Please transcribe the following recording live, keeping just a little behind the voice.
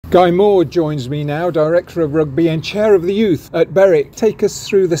Guy Moor joins me now, Director of Rugby and Chair of the Youth at Berwick. Take us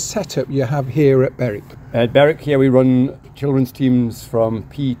through the setup you have here at Berwick. At Berwick here we run children's teams from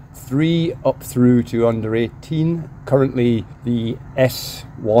P3 up through to under 18. Currently the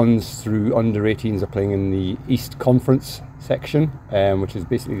S1s through under 18s are playing in the East Conference section, which is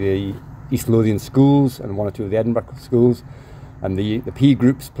basically the East Lothian schools and one or two of the Edinburgh schools. And the P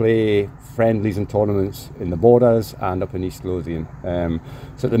groups play friendlies and tournaments in the Borders and up in East Lothian.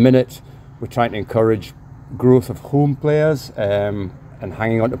 So at the minute we're trying to encourage growth of home players, and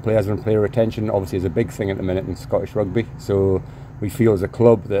hanging on to players and player retention obviously is a big thing at the minute in Scottish rugby. So we feel as a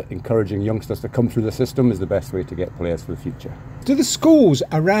club that encouraging youngsters to come through the system is the best way to get players for the future. Do the schools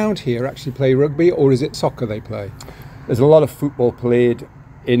around here actually play rugby, or is it soccer they play? There's a lot of football played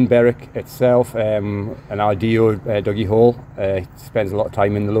in Berwick itself, and our DO, Dougie Hall, spends a lot of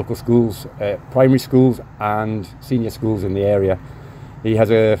time in the local schools, primary schools and senior schools in the area. He has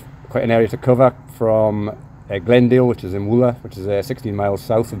quite an area to cover from Glendale, which is in Wooler, which is 16 miles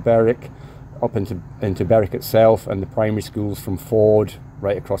south of Berwick, up into Berwick itself, and the primary schools from Ford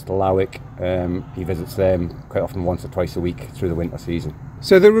right across to Lowick. He visits them quite often, once or twice a week through the winter season.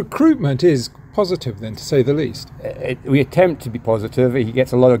 So the recruitment is positive then, to say the least. We attempt to be positive. He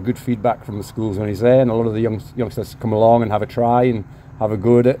gets a lot of good feedback from the schools when he's there, and a lot of the youngsters come along and have a try and have a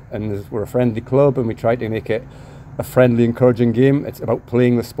go at it, and we're a friendly club and we try to make it a friendly, encouraging game. It's about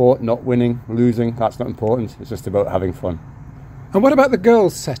playing the sport, not winning, losing. That's not important. It's just about having fun. And what about the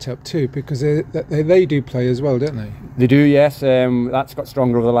girls' setup too? Because they do play as well, don't they? They do, yes. That's got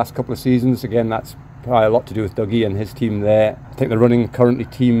stronger over the last couple of seasons. Again, that's probably a lot to do with Dougie and his team there. I think they're running currently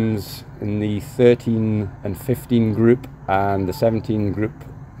teams in the 13 and 15 group and the 17 group.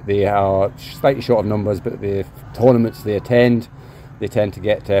 They are slightly short of numbers, but the tournaments they attend, they tend to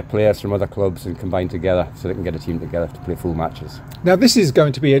get players from other clubs and combine together so they can get a team together to play full matches. Now this is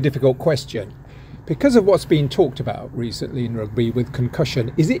going to be a difficult question. Because of what's been talked about recently in rugby with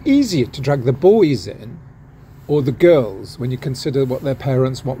concussion, is it easier to drag the boys in or the girls when you consider what their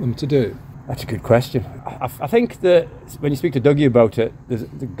parents want them to do? That's a good question. I think that when you speak to Dougie about it,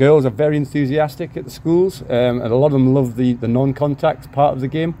 the girls are very enthusiastic at the schools, and a lot of them love the non-contact part of the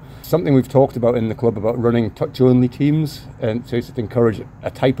game. Something we've talked about in the club about running touch-only teams, and so to encourage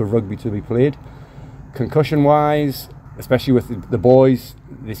a type of rugby to be played. Concussion-wise, especially with the boys,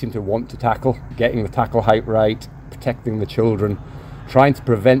 they seem to want to tackle, getting the tackle height right, protecting the children. Trying to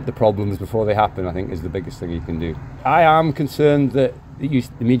prevent the problems before they happen, I think, is the biggest thing you can do. I am concerned that the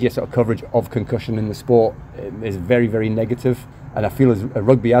media sort of coverage of concussion in the sport is very, very negative. And I feel as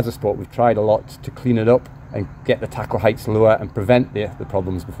rugby as a sport, we've tried a lot to clean it up and get the tackle heights lower and prevent the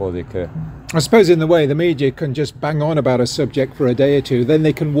problems before they occur. I suppose in the way the media can just bang on about a subject for a day or two, then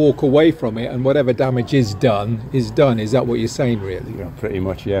they can walk away from it, and whatever damage is done is done. Is that what you're saying, really? Yeah, pretty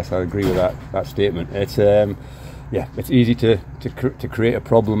much, yes. I agree with that statement. It's yeah, it's easy to create a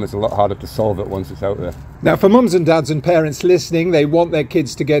problem. It's a lot harder to solve it once it's out there. Now, for mums and dads and parents listening, they want their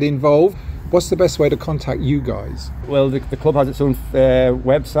kids to get involved. What's the best way to contact you guys? Well, the club has its own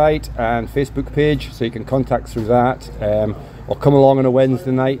website and Facebook page, so you can contact through that. Or come along on a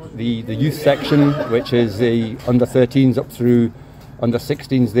Wednesday night. The youth section, which is the under 13s up through under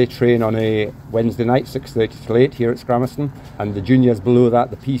 16s, they train on a Wednesday night, 6:30 till 8 here at Scrameston. And the juniors below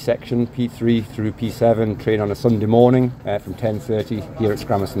that, the P section, P3 through P7, train on a Sunday morning from 10:30 here at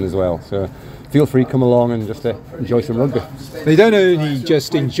Scrameston as well. So feel free, come along and just enjoy some rugby. They don't only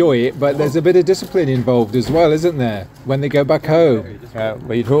just enjoy it, but there's a bit of discipline involved as well, isn't there, when they go back home?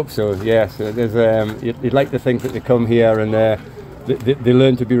 Well, you'd hope so, yes. There's, you'd like to think that they come here and they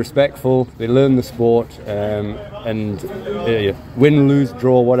learn to be respectful, they learn the sport, and win, lose,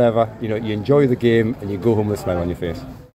 draw, whatever, you enjoy the game and you go home with a smile on your face.